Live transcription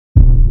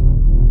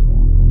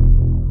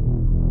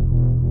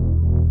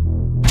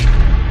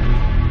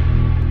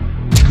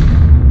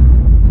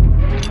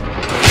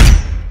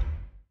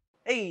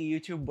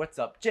YouTube, what's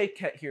up?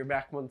 Jakeket here,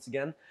 back once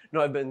again.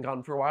 No, I've been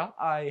gone for a while.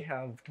 I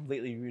have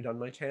completely redone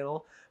my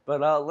channel,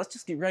 but let's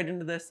just get right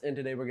into this, and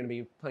today we're going to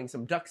be playing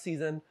some Duck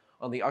Season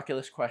on the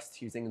Oculus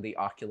Quest using the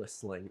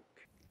Oculus link.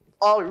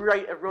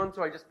 Alright everyone,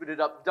 so I just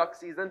booted up Duck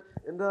Season,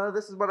 and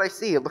this is what I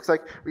see. It looks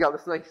like we got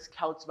this nice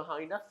couch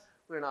behind us.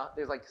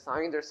 There's like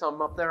signs or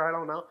something up there, I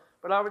don't know.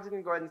 But we're just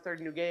going to go ahead and start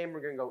a new game.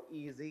 We're going to go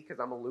easy, because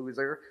I'm a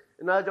loser.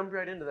 And jump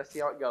right into this, see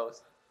how it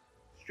goes.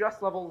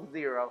 Stress level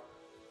 0.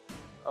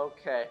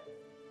 Okay.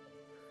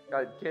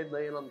 Got a kid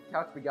laying on the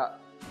couch. We got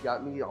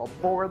me all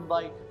bored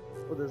like.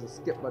 Oh, there's a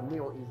skip button. We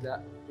won't use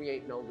that. We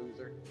ain't no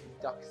loser.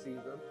 Duck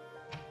Season.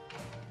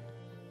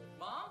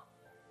 Mom?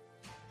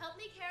 Help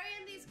me carry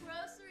in these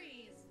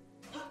groceries.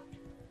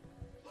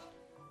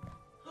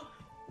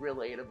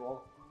 Relatable.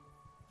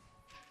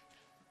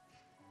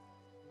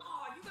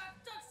 Oh, you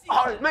got Duck Season.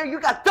 Oh man, you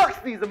got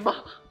Duck Season,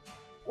 Mom.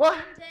 What?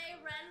 One-day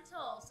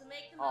rental, so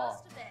make the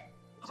most of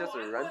it. Just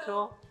a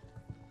rental?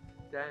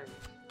 Dang.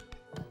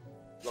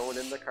 Blowing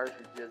in the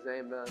cartridges,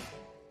 amen.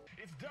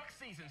 It's duck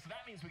season, so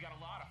that means we got a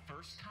lot of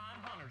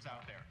first-time hunters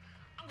out there.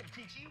 I'm gonna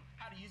teach you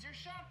how to use your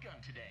shotgun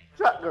today.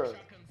 Shotgun.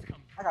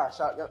 I got a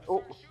shotgun.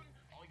 Oh.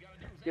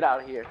 Get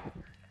out of here.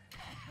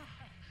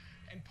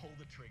 And pull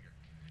the trigger.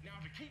 Now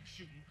to keep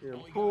shooting, Yeah,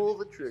 pull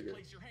the trigger.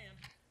 Place your hand.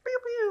 Pew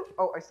pew.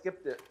 Oh, I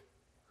skipped it.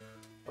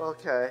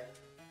 Okay.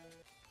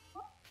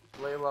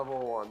 Play level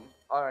 1.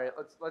 All right,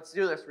 let's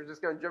do this. We're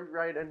just gonna jump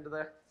right into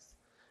this.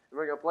 And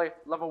we're gonna play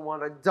level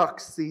 1 of Duck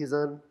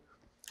Season.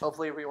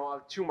 Hopefully we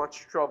won't have too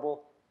much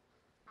trouble.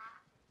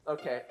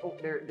 Okay. Oh,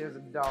 there's a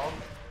dog.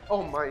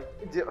 Oh my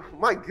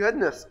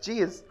goodness,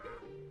 jeez.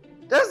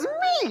 That's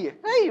me!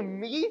 Hey,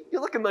 me!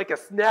 You're looking like a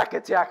snack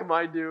attack,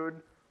 my dude.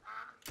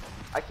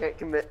 I can't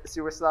commit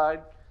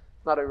suicide.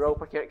 Not a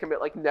rope. I can't commit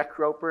like neck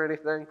rope or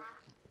anything.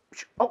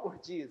 Oh,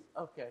 jeez.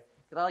 Okay.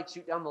 Can I like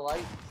shoot down the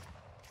light?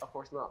 Of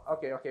course not.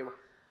 Okay.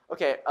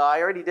 Okay. I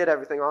already did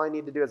everything. All I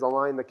need to do is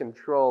align the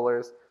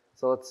controllers.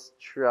 So let's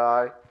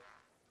try.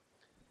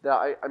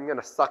 I'm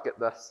gonna suck at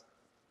this.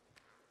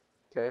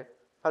 Okay.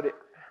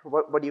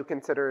 What do you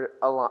consider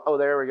aligned? Oh,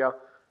 there we go.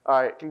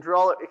 All right.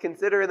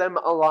 Consider them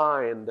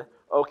aligned.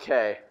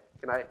 Okay.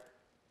 Can I?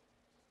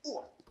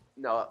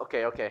 No.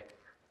 Okay.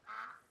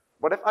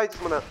 What if I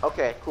just wanna?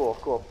 Okay.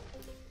 Cool.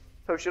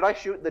 So should I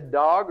shoot the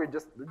dog or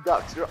just the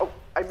ducks? Oh,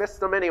 I missed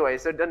them anyway,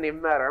 so it doesn't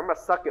even matter. I'm gonna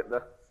suck at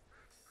this.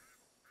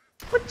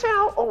 Watch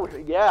out! Oh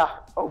yeah!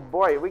 Oh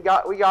boy, we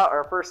got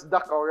our first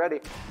duck already.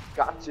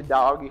 Gotcha,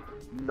 doggy.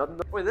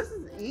 Wait, this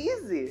is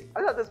easy.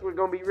 I thought this was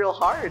gonna be real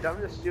hard. I'm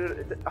just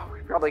shooting. Oh,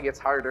 it probably gets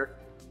harder.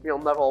 Real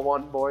level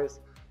 1, boys.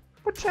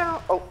 Watch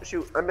out! Oh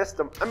shoot! I missed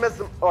him.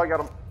 Oh, I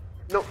got him.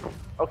 Nope.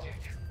 Okay.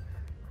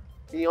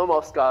 He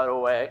almost got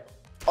away.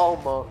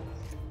 Almost.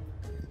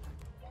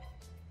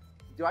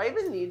 Do I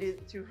even need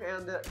it to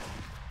hand it?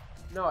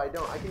 No, I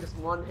don't. I can just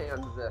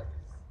one-hand this.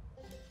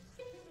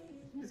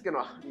 Just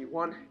gonna be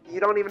one. You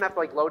don't even have to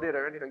like load it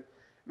or anything.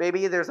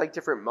 Maybe there's like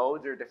different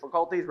modes or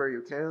difficulties where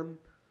you can.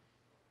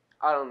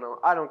 I don't know.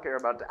 I don't care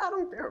about that.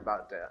 Awesome.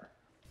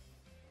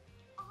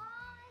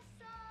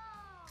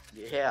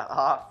 Yeah,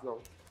 awesome.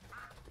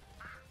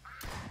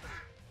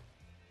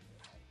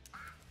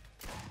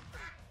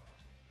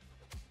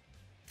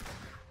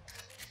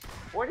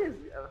 What is?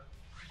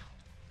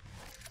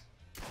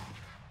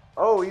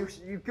 Oh,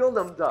 you killed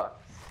them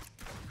ducks.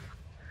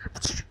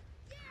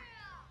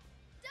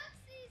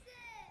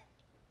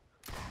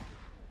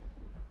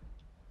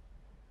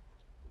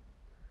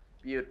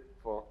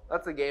 Beautiful.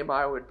 That's a game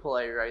I would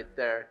play right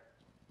there.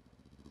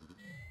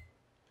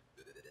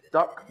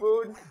 Duck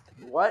food?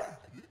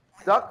 What?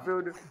 Duck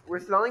food? We're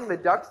selling the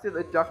ducks to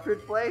the duck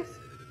food place?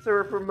 So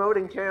we're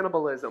promoting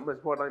cannibalism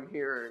is what I'm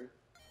hearing.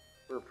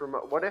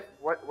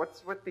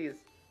 What's with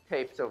these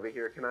tapes over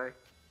here? Can I?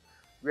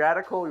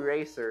 Radical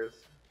Racers.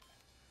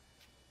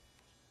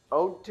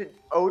 Ode to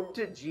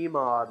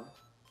Gmod.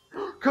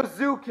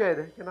 Kazoo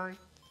Kid! Can I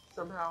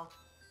somehow?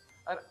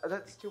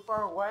 That's too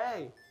far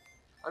away.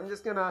 I'm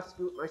just gonna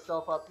scoot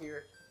myself up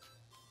here.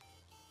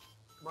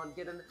 Come on,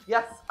 get in.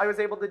 Yes, I was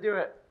able to do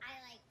it. I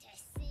like to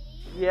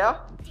see. Yeah?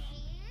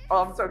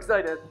 Oh, I'm so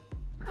excited.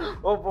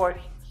 Oh boy.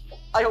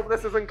 I hope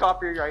this isn't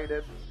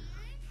copyrighted.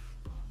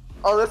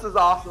 Oh, this is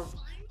awesome.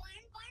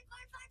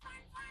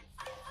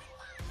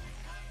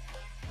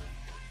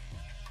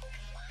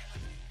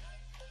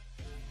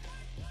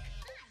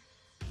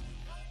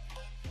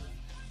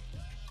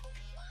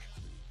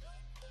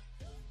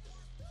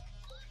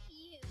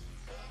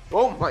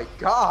 Oh my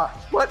gosh,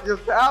 what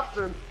just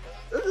happened?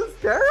 This is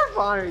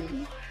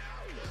terrifying.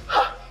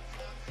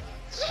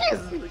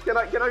 Jeez,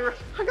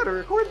 I gotta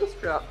record this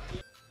crap.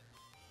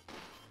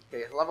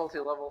 Okay, level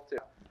 2.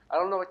 I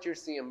don't know what you're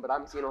seeing, but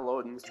I'm seeing a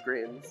loading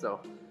screen, so.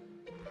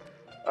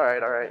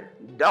 Alright.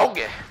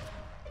 Doggy.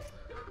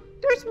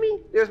 There's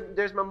me.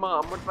 There's my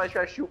mom. What if I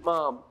try to shoot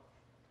mom?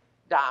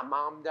 Die,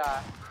 mom,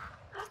 die.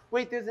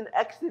 Wait, there's an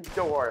exit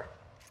door.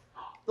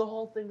 The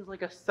whole thing is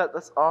like a set.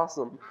 That's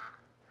awesome.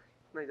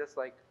 And I just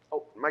like,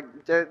 oh,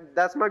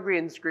 that's my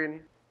green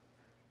screen.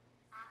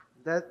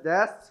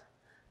 That's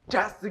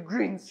the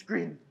green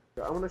screen.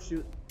 I want to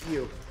shoot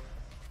you.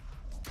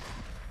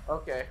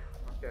 Okay.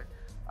 Okay.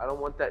 I don't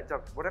want that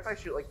duck. What if I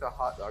shoot like the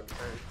hot dog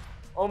thing?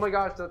 Oh my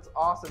gosh, that's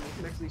awesome. You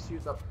can actually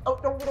shoot them. Oh,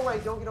 don't get away.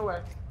 Don't get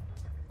away.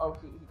 Oh,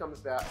 he comes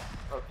back.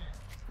 Okay.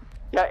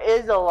 Yeah,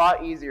 it is a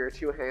lot easier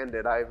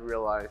two-handed, I've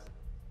realized.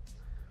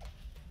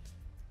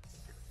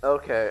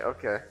 Okay,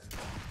 okay.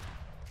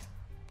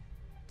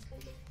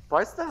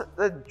 Why is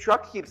the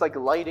truck keeps like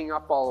lighting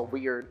up all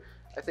weird?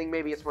 I think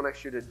maybe it's when I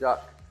shoot a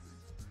duck.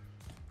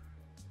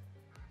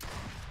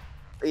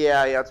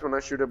 Yeah, it's when I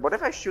shoot it. What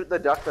if I shoot the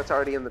duck that's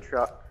already in the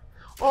truck?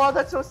 Oh,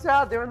 that's so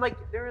sad. They're in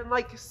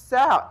like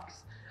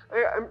sacks.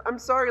 I'm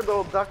sorry,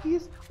 little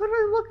duckies.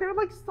 Look, they're in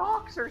like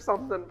socks or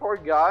something. Poor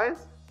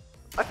guys.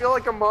 I feel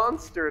like a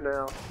monster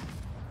now.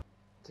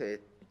 Okay,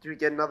 do we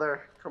get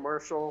another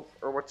commercial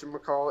or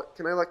whatchamacallit?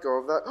 Can I let go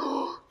of that?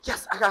 Oh,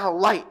 yes, I got a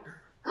light.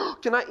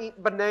 Can I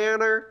eat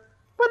banana?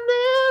 Banana.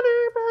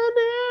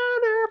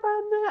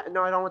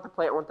 No, I don't want the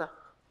plate. I want the.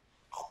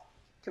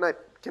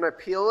 Can I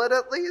peel it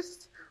at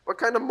least? What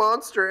kind of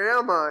monster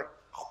am I?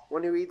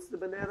 One who eats the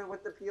banana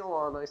with the peel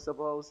on, I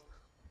suppose.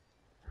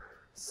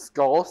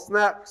 Skull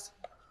snacks?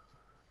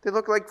 They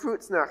look like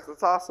fruit snacks.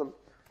 That's awesome.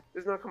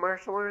 There's no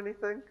commercial or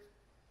anything.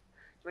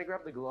 Can I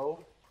grab the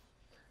globe?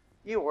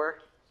 You were.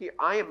 Here,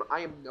 I am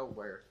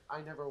nowhere.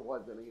 I never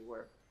was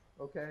anywhere.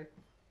 Okay?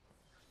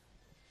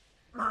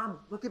 Mom,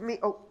 look at me.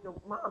 Oh,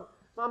 no, Mom.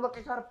 Mom, look,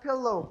 I got a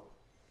pillow.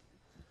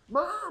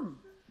 Mom!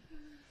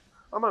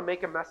 I'm gonna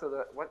make a mess of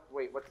that. What?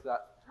 Wait, what's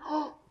that?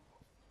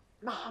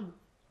 Mom!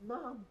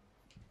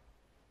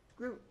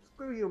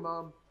 Screw you,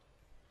 Mom.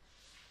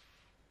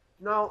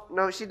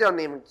 No, she doesn't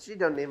even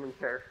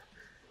care.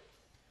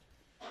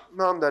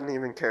 Mom doesn't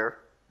even care.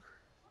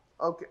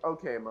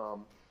 Okay,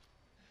 Mom.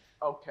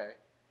 Okay.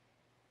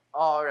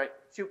 Alright,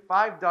 shoot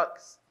 5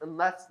 ducks in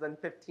less than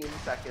 15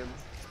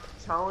 seconds.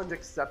 Challenge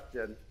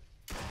accepted.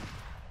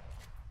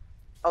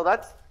 Oh,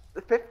 that's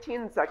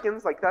 15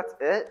 seconds? Like, that's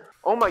it?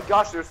 Oh my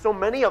gosh, there's so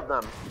many of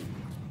them.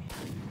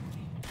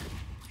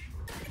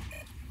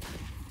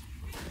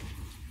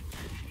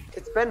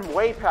 It's been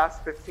way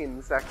past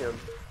 15 seconds.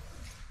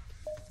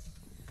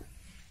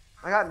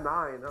 I got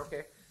 9,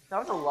 okay. That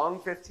was a long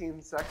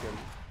 15 seconds.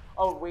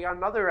 Oh, we got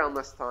another round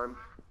this time.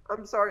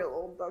 I'm sorry,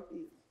 little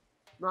ducky.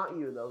 Not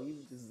you, though.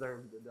 You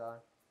deserve to die.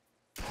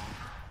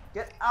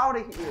 Get out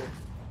of here.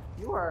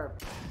 You are...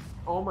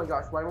 Oh my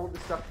gosh, why won't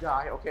this duck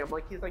die? Okay, I'm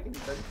like, he's like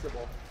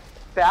invincible.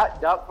 Fat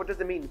duck? What does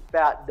it mean,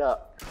 fat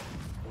duck?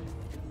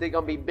 They're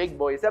gonna be big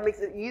boys. That makes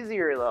it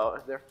easier, though,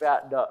 if they're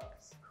fat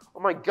ducks. Oh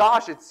my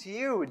gosh, it's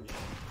huge.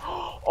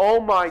 Oh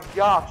my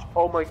gosh.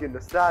 Oh my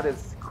goodness, that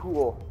is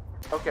cool.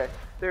 Okay,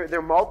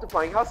 they're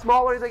multiplying. How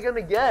small are they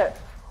gonna get?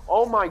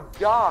 Oh my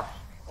gosh.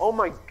 Oh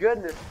my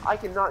goodness. I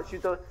cannot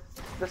shoot those.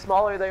 The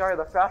smaller they are,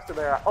 the faster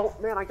they are. Oh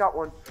man, I got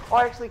one. Oh,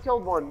 I actually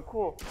killed one.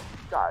 Cool.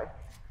 Die.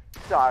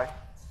 Die.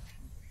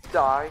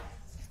 Die.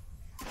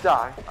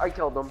 Die. I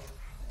killed them.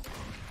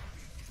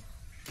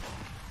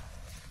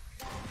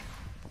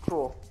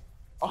 Cool.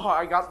 Oh,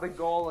 I got the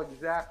goal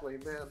exactly,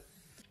 man.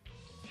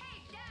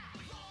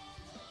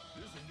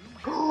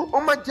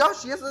 Oh my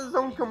gosh, he has his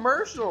own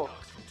commercial.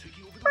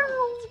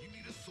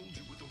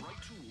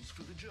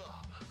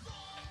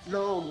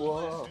 No,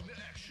 whoa.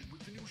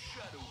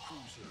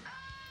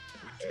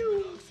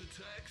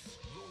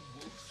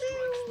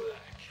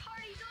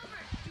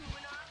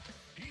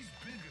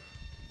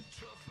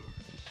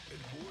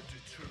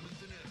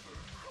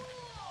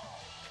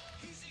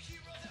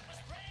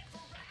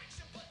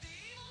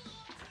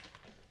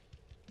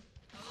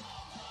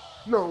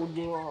 No,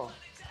 no.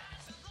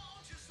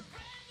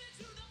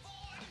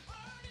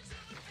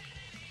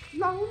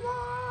 No, no.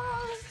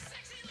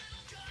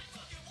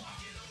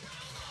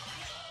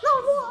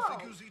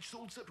 Figures each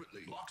sold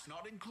separately. Blocks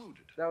not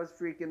included. That was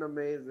freaking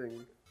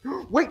amazing.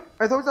 Wait,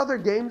 are those other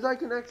games I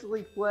can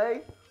actually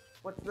play?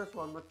 What's this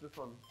one? What's this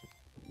one?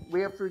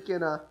 We have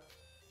freaking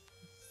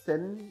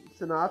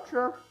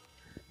Sinatra?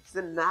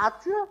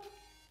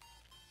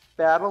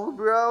 Battle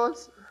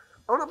Bros?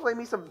 I wanna play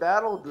me some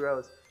Battle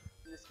Bros.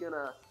 I'm just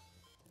gonna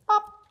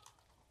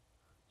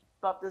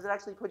Pop, does it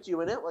actually put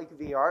you in it like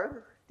VR? Do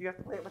you have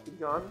to play it with the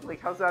gun?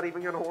 Like, how's that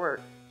even gonna work?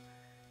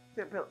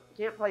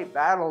 Can't play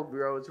Battle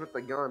Bros with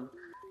the gun.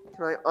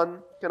 Can I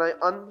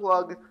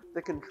unplug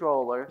the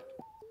controller?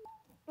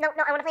 No,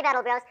 I want to play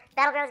Battle Bros.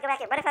 Battle Bros, go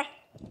back in. What if I...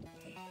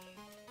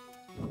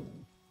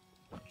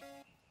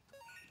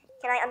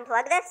 Can I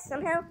unplug this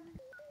somehow?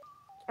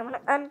 I want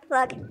to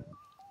unplug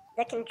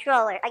the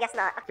controller. I guess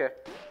not. Okay.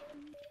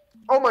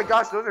 Oh my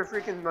gosh, those are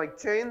freaking like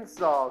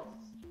chainsaws.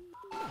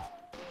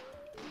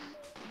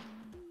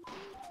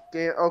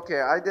 Okay,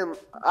 I don't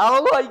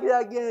like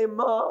that game,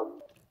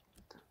 Mom.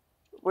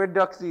 Where'd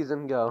Duck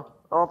Season go?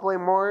 I want to play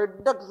more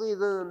Duck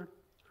Season.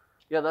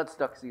 Yeah, that's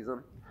Duck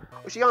Season.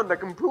 Oh, she on the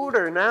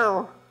computer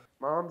now.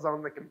 Mom's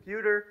on the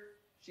computer.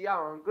 She out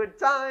on good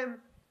time.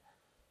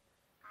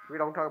 We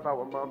don't talk about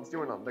what Mom's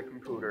doing on the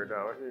computer,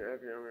 though.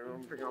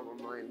 I'm picking up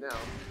on mine now.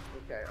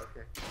 Okay.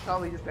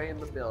 Probably just paying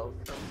the bills.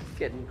 I'm just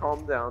kidding.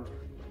 Calm down.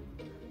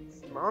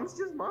 Mom's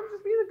just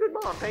being a good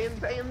mom,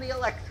 paying the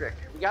electric.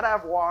 We gotta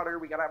have water,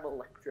 we gotta have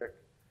electric.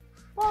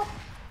 Pop.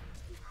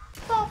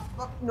 Stop.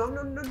 No.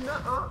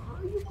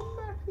 You come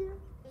back here.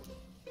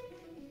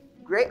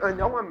 Great, I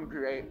know I'm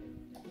great.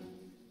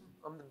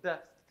 I'm the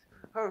best.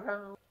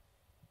 Ho.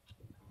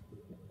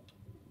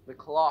 The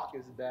clock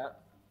is back.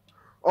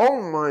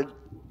 Oh my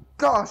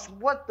gosh,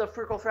 what the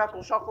frickle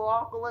frackle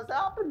shuckle is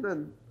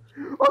happening?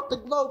 What the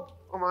globe?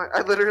 Oh my,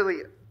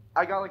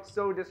 I got like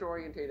so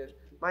disorientated.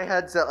 My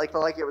headset like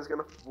felt like it was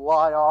gonna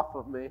fly off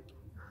of me.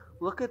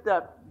 Look at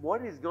that,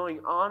 what is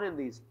going on in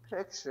these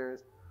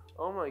pictures?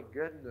 Oh my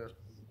goodness.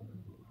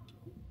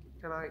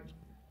 Can I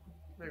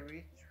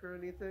reach for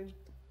anything?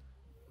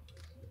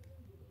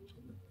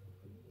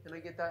 Can I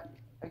get that?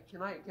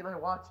 Can I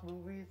watch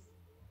movies?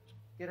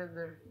 Get in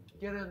there.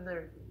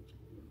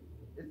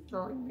 It's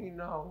telling me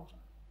no.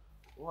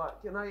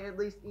 What? Can I at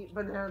least eat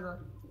banana?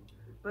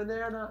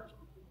 Banana.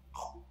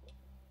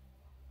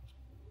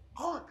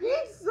 Oh,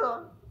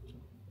 pizza!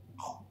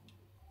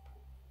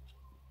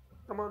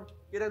 Come on,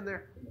 get in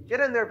there. Get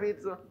in there,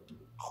 pizza.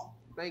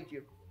 Thank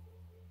you.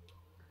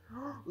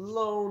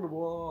 Lone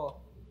wolf.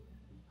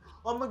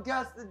 I'm gonna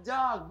guess the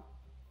dog.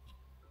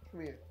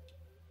 Come here.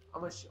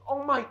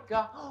 Oh my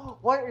god.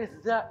 What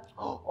is that?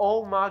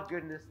 Oh my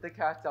goodness, the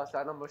cat's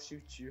outside. I'm gonna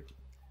shoot you.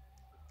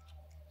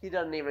 He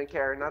doesn't even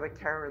care. Not a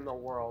care in the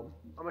world.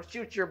 I'm gonna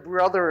shoot your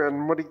brother,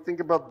 and what do you think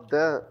about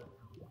that?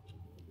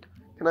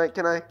 Can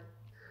I?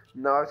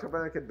 No, I was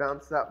hoping I could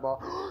bounce that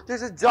ball.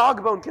 There's a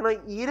dog bone. Can I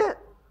eat it?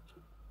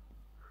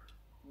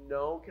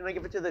 No. Can I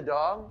give it to the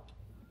dog?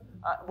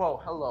 Whoa,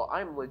 hello.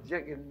 I'm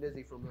legit getting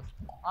dizzy from this.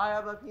 I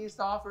have a peace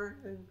offer.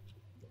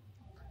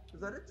 Is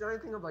that a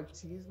giant thing of like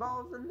cheese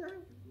balls in there?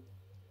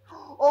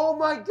 Oh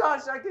my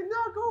gosh, I can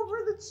knock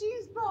over the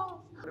cheese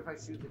balls. What if I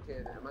shoot the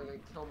kid? Am I gonna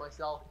kill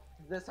myself?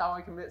 Is this how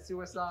I commit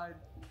suicide?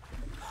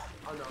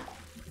 Oh no,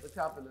 what's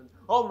happening?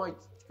 Oh my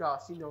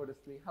gosh, he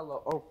noticed me.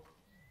 Hello, oh.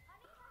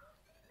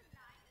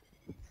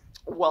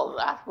 Well,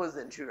 that was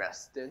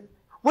interesting.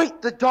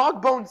 Wait, the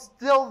dog bone's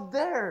still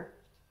there.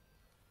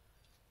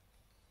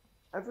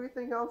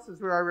 Everything else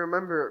is where I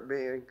remember it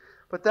being.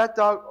 But that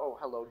dog, oh,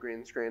 hello,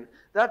 green screen.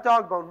 That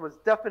dog bone was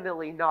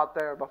definitely not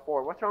there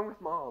before. What's wrong with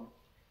Mom?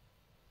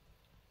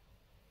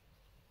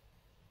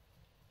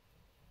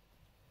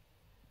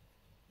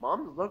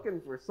 Mom's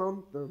looking for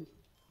something.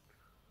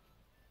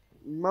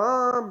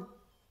 Mom!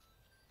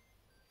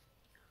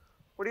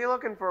 What are you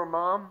looking for,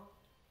 Mom?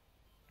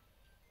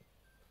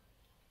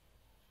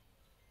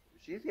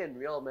 She's getting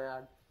real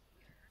mad.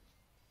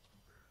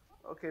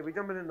 Okay, we're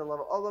jumping into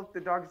level. Oh, look, the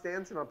dog's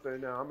dancing up there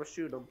now. I'm gonna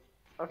shoot him.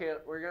 Okay,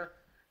 we're gonna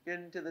get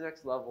into the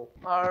next level.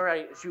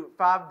 Alright, shoot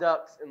 5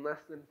 ducks in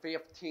less than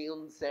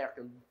 15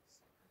 seconds.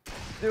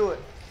 Do it.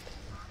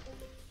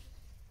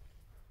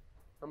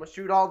 I'm gonna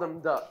shoot all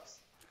them ducks.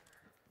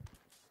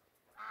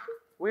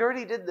 We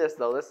already did this,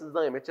 though. This is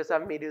lame. It's just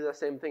having me do the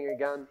same thing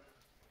again.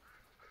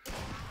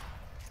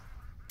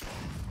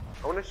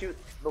 I want to shoot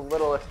the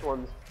littlest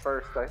ones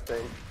first, I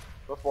think,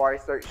 before I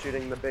start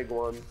shooting the big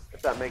ones,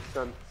 if that makes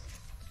sense.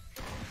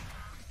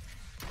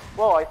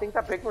 Whoa, I think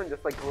that big one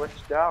just like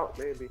glitched out,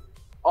 maybe.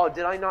 Oh,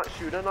 did I not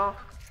shoot enough?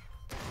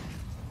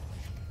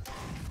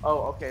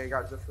 Oh, okay, I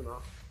got just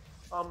enough.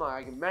 Oh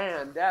my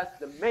man, that's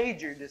the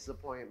major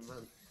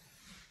disappointment.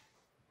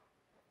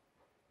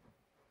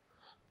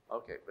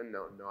 Okay, but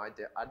no, I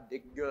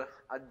did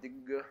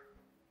good.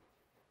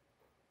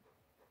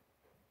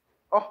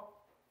 Oh,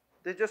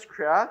 they just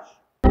crashed?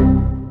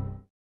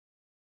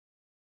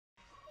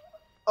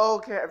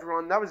 Okay,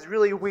 everyone, that was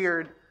really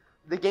weird.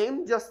 The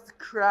game just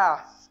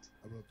crashed.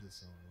 I wrote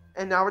this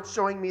and now it's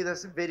showing me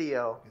this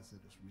video.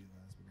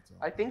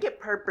 I think it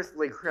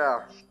purposely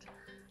crashed.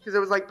 Because it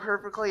was like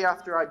perfectly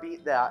after I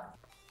beat that.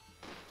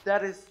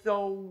 That is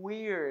so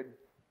weird.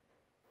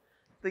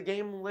 The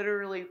game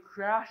literally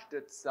crashed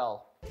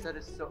itself. That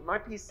is so. My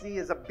PC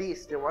is a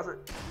beast. It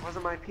wasn't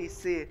my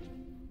PC.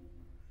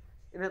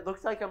 And it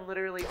looks like I'm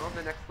literally on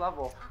the next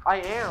level. I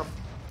am.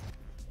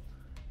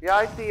 Yeah,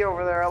 I see you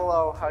over there.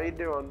 Hello. How you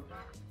doing?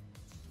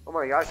 Oh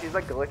my gosh, he's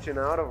like glitching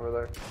out over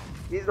there.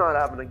 He's not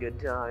having a good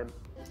time.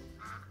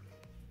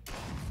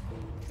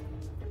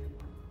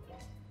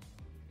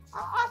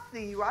 I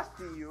see you. I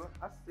see.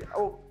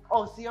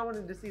 Oh, see, I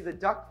wanted to see the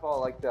duck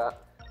fall like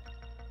that.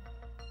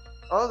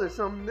 Oh, there's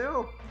something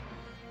new.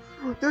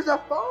 There's a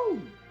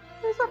phone.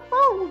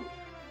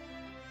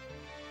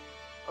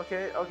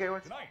 Okay,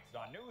 what's... Tonight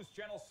on News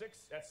Channel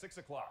 6 at 6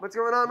 o'clock. What's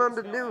going on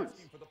the news?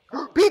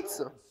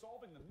 Pizza!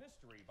 Solving the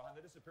mystery behind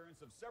the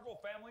disappearance of several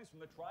families from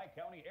the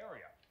Tri-County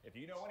area. If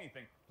you know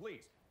anything,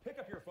 please pick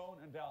up your phone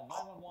and dial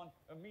 911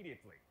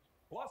 immediately.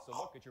 Plus, a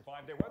look at your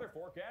 5-day weather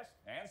forecast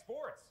and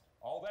sports.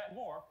 All that and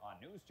more on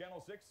News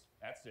Channel 6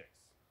 at 6.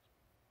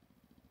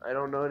 I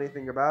don't know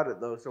anything about it,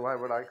 though, so why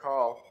would I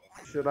call?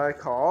 Should I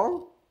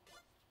call?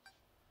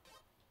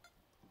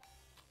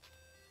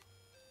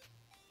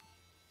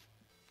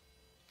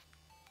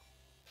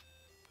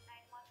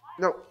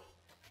 No,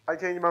 I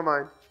changed my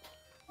mind.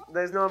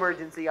 There's no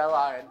emergency, I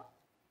lied.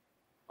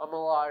 I'm a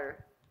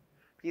liar.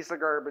 Piece of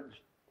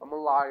garbage. I'm a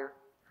liar.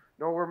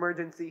 No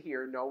emergency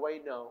here. No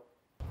way, no.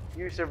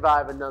 You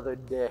survive another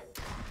day.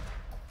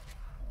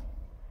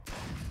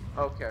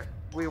 Okay,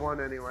 we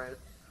won anyways.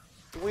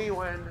 We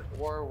win,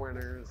 we're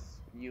winners.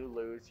 You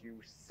lose, you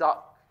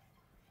suck.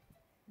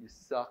 You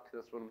suck,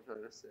 that's what I'm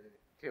trying to say.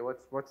 Okay,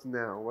 what's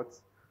now?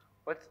 What's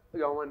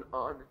going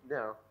on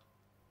now?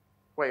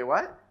 Wait,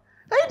 what?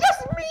 Hey,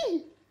 that's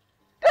me!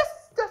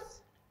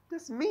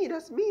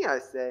 That's me, I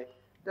say.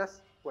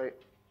 Wait.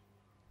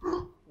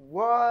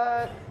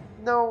 What?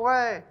 No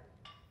way.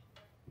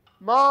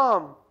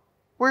 Mom,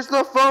 where's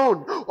the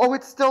phone? Oh,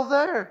 it's still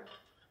there.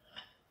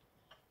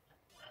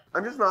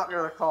 I'm just not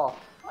gonna call.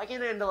 I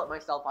can handle it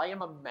myself. I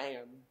am a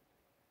man.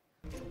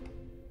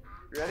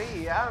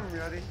 Ready? Yeah, I'm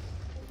ready.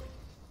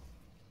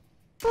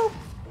 Boop.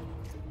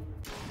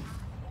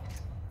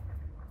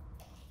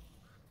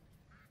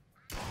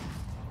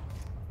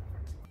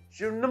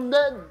 Shooting them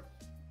dead.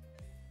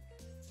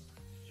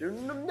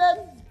 Shooting them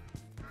dead.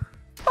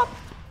 Pop.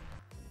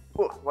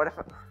 Ooh, what if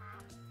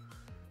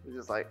it's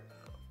just like,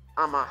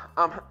 I'ma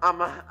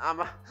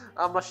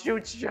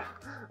shoot you.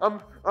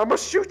 I'ma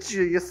shoot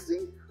you, you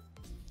see?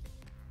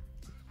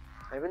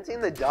 I haven't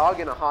seen the dog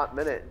in a hot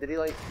minute. Did he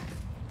like,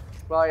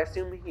 well, I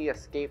assume he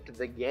escaped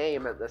the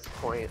game at this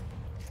point,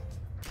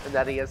 and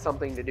that he has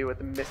something to do with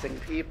the missing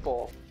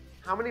people.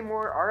 How many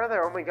more are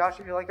there? Oh my gosh,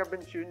 I feel like I've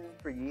been shooting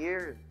for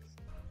years.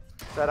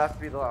 That has to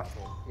be the last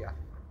one. Yeah.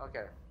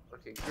 Okay.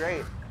 Okay,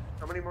 great.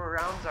 How many more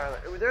rounds are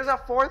there? There's a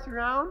 4th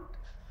round?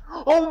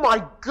 Oh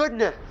my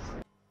goodness!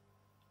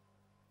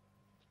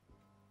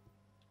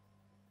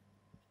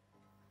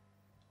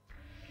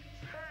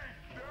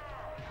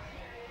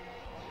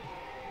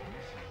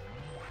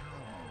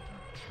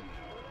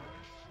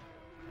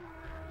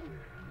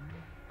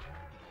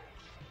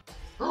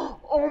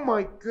 Oh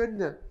my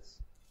goodness!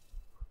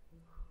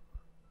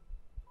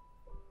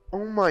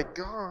 Oh my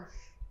gosh!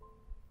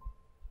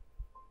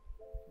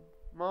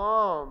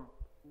 Mom!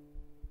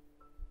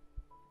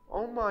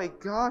 Oh my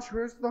gosh,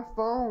 where's the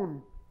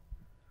phone?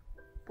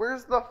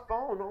 Where's the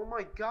phone? Oh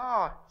my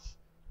gosh!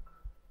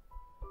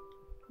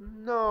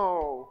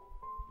 No!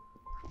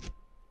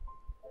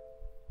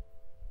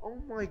 Oh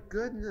my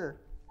goodness!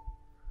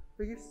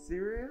 Are you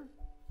serious?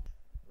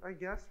 I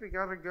guess we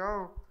gotta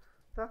go.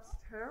 That's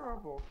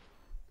terrible.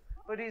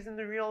 But he's in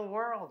the real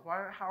world.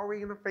 How are we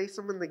gonna face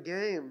him in the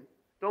game?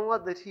 Don't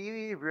let the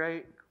TV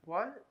break.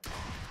 What?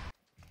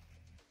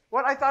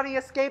 What? I thought he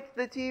escaped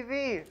the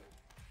TV.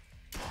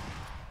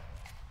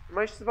 Am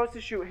I supposed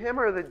to shoot him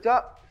or the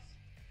ducks?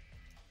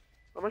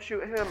 I'm gonna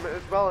shoot him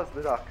as well as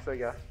the ducks, I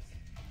guess.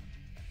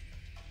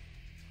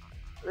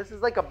 This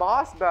is like a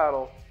boss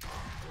battle.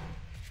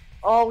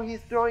 Oh,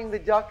 he's throwing the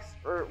ducks,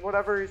 or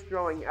whatever he's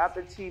throwing, at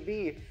the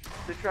TV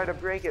to try to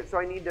break it. So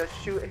I need to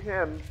shoot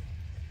him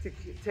to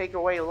take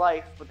away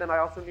life, but then I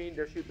also need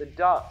to shoot the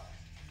ducks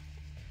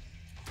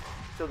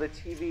so the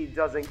TV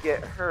doesn't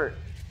get hurt.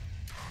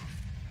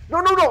 No,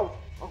 no, no!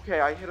 Okay,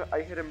 I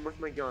hit him with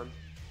my gun.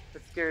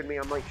 That scared me.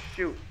 I'm like,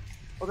 shoot.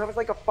 Oh, that was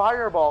like a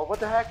fireball. What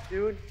the heck,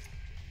 dude?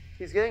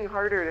 He's getting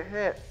harder to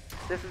hit.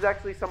 This is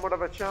actually somewhat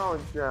of a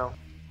challenge now.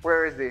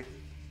 Where is he?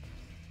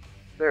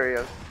 There he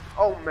is.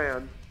 Oh,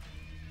 man.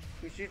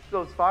 He shoots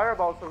those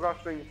fireballs so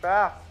rushing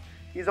fast.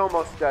 He's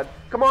almost dead.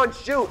 Come on,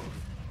 shoot!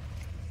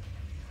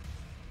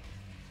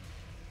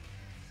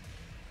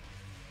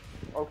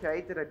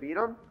 Okay, did I beat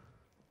him?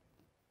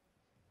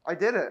 I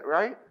did it,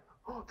 right?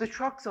 Oh, the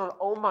truck's on.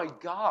 Oh my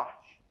gosh.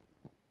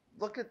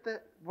 Look at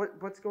that.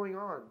 What's going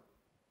on?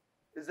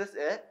 Is this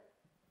it?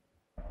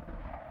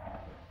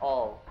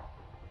 Oh.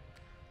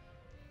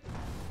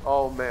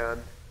 Oh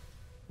man.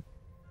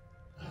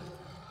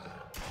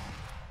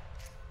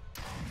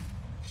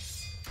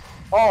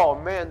 Oh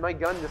man, my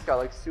gun just got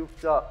like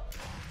souped up.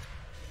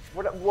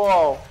 What?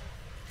 Whoa.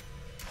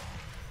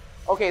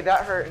 Okay,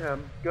 that hurt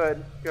him.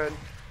 Good, good.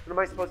 What am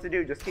I supposed to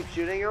do? Just keep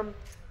shooting him?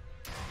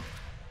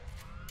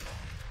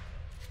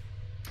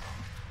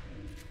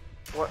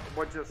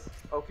 What just,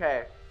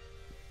 okay.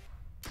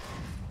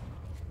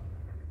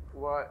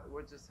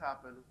 What just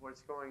happened?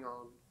 What's going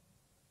on?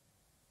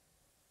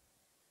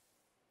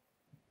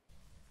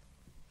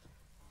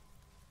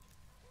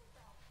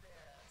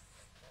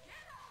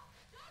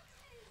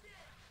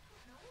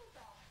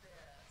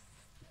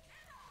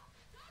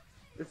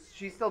 Is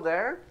she still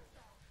there?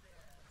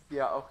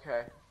 Yeah,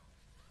 okay.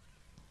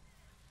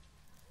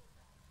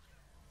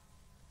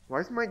 Why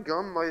is my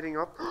gun lighting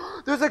up?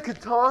 There's a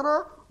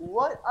katana?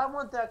 What? I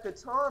want that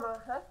katana.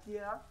 Heck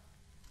yeah.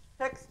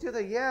 Hex to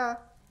the yeah.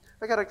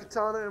 I got a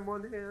katana in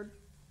one hand.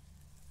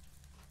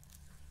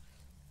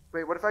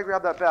 Wait, what if I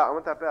grab that bat? I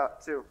want that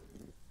bat too.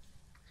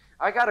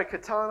 I got a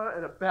katana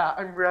and a bat.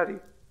 I'm ready.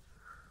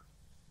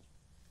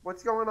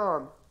 What's going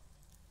on?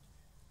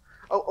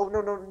 Oh,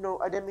 no, no, no.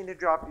 I didn't mean to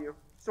drop you.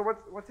 So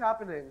what's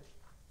happening?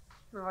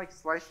 Can I like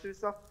slice through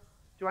stuff?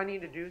 Do I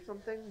need to do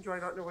something? Do I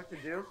not know what to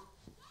do?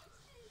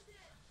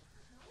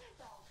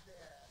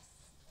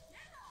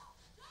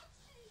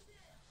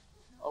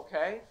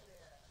 Okay.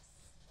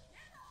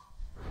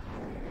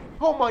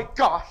 Oh my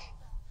gosh!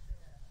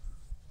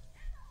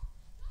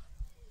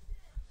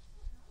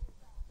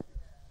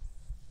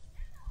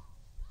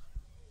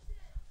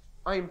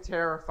 I am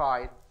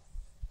terrified.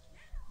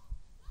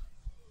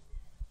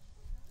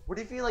 What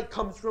if he like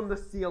comes from the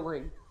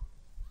ceiling?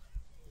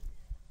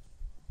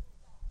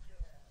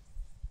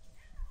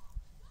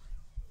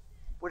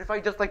 What if I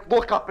just like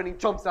look up and he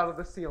jumps out of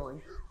the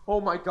ceiling? Oh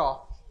my gosh.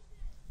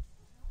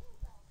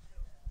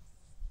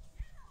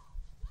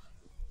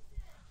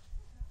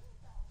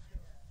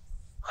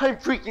 I'm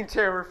freaking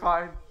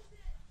terrified.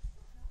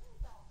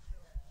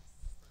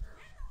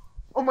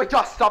 Oh my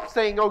gosh, stop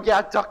saying, oh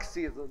yeah, duck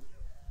season.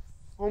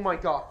 Oh my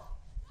god.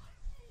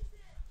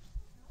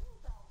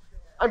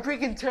 I'm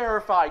freaking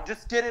terrified.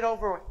 Just get it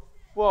over with.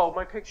 Whoa,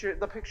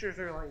 the pictures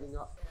are lighting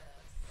up.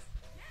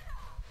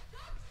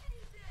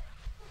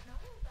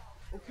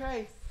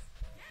 Okay.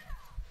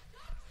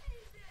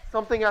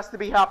 Something has to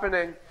be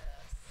happening.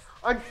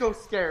 I'm so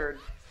scared.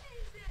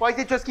 Why does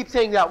it just keep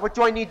saying that? What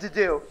do I need to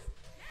do?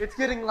 It's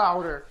getting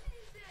louder.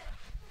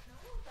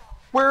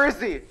 Where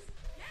is he?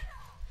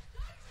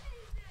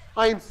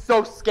 I am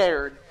so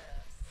scared.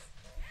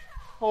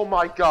 Oh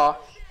my gosh.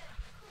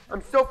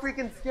 I'm so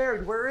freaking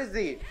scared. Where is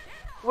he?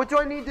 What do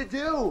I need to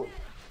do?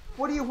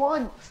 What do you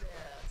want?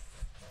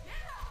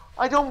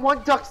 I don't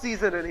want duck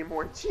season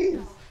anymore.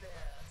 Jeez.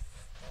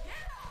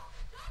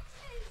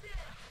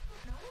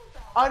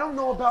 I don't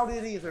know about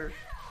it either.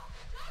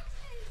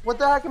 What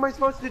the heck am I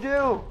supposed to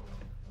do?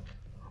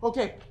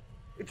 Okay,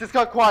 it just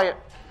got quiet.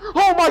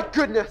 Oh my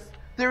goodness!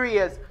 There he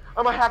is.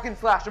 I'm gonna hack and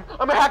slash him.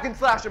 I'm gonna hack and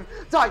slash him.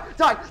 Die,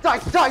 die, die,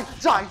 die,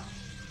 die!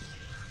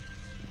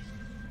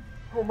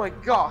 Oh my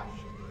gosh.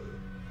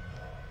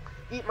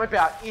 Eat my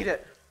bat, eat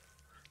it.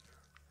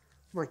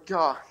 Oh my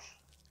gosh.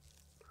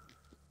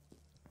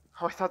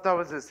 Oh, I thought that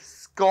was his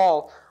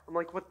skull. I'm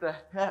like, what the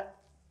heck?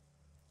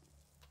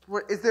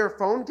 What, is there a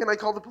phone? Can I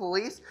call the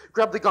police?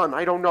 Grab the gun.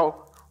 I don't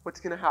know what's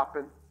gonna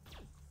happen.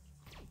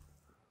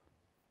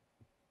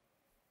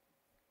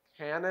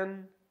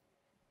 Cannon?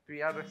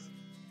 3 out of...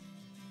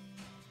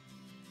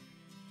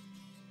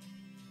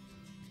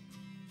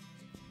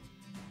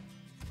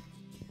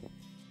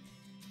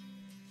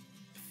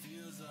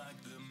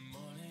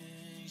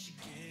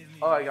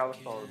 Oh, I got a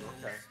phone.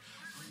 Okay.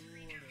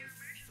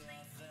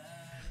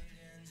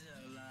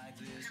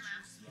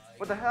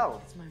 What the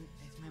hell? It's my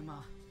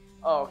mom.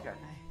 Oh, okay.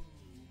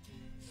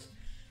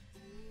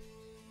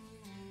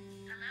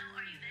 Hello,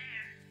 are you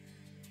there?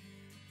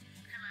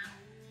 Hello?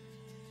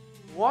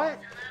 What?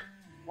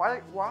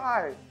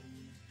 Why?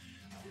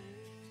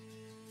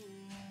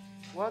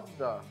 What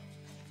the?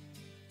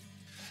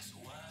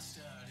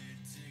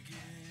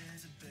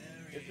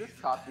 Is this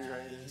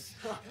copyrighted?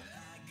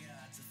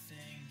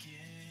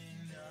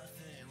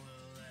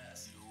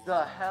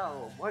 The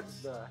hell? What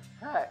the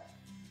heck?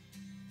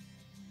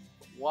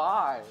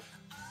 Why?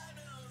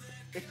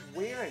 It's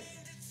weird.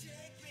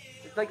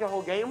 It's like the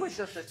whole game was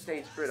just a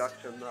stage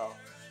production, though.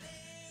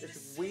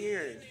 It's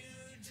weird.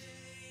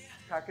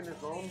 Packing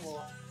his own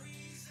little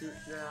juice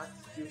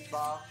snacks, juice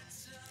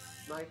box,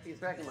 knife. He's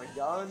packing my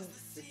gun.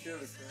 Picture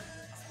of the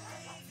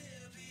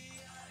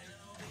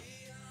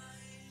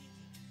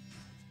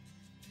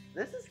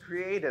This is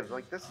creative.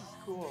 Like, this is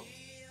cool.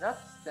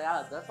 That's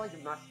sad. That's like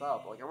messed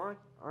up. Like,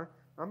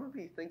 I'm gonna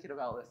be thinking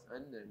about this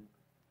ending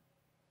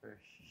for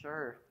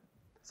sure.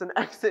 It's an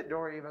exit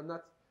door even.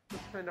 That's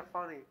kind of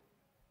funny.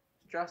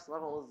 Stress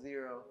level is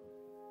 0.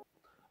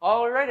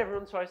 Alright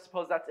everyone, so I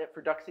suppose that's it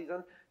for duck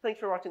season. Thanks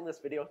for watching this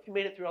video. If you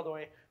made it through all the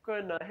way, go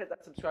ahead and hit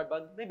that subscribe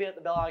button, maybe hit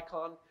the bell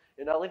icon,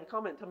 and leave a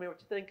comment, tell me what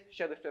you think.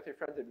 Share this with your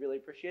friends, I'd really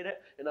appreciate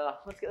it. And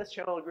let's get this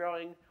channel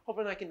growing.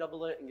 Hoping I can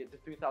double it and get to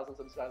 3,000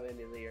 subs by the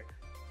end of the year.